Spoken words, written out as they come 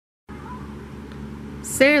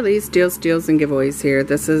Sara Lee's Deals, Deals, and Giveaways here.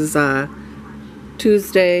 This is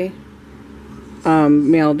Tuesday,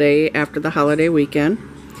 mail day after the holiday weekend.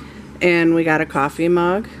 And we got a coffee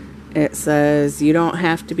mug. It says, "You don't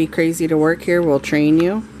have to be crazy to work here, we'll train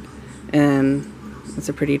you." And it's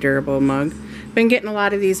a pretty durable mug. Been getting a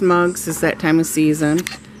lot of these mugs. It's that time of season.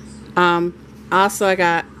 Also, I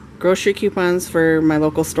got grocery coupons for my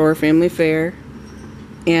local store, Family Fair.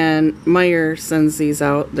 And Meijer sends these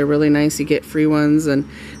out. They're really nice. You get free ones, and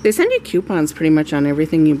they send you coupons pretty much on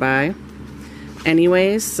everything you buy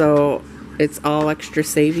anyways, so it's all extra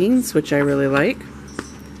savings, which I really like.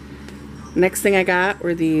 Next thing I got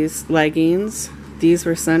were these leggings. These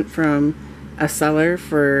were sent from a seller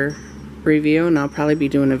for review, and I'll probably be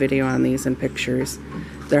doing a video on these and pictures.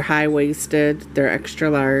 They're high-waisted. They're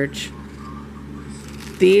extra large.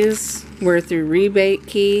 These were through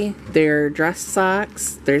RebateKey. They're dress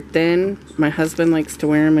socks. They're thin. My husband likes to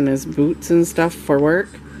wear them in his boots and stuff for work.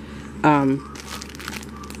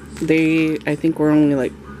 They, I think, were only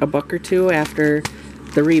like $1 or $2 after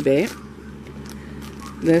the rebate.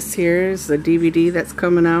 This here is the DVD that's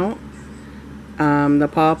coming out. The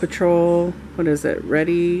Paw Patrol, what is it?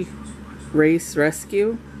 Ready Race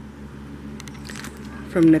Rescue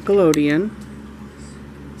from Nickelodeon.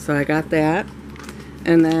 So I got that.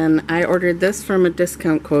 And then I ordered this from a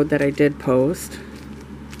discount code that I did post.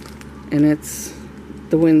 And it's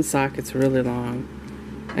the wind sock. It's really long.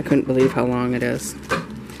 I couldn't believe how long it is.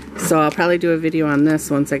 So I'll probably do a video on this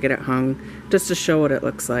once I get it hung, just to show what it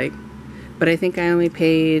looks like. But I think I only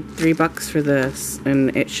paid $3 for this,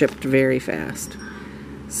 and it shipped very fast.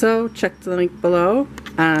 So check the link below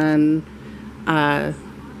on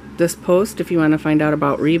this post if you want to find out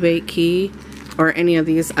about RebateKey or any of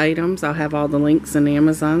these items. I'll have all the links in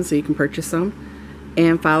Amazon so you can purchase them.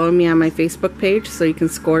 And follow me on my Facebook page so you can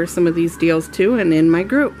score some of these deals too, and in my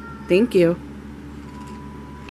group. Thank you.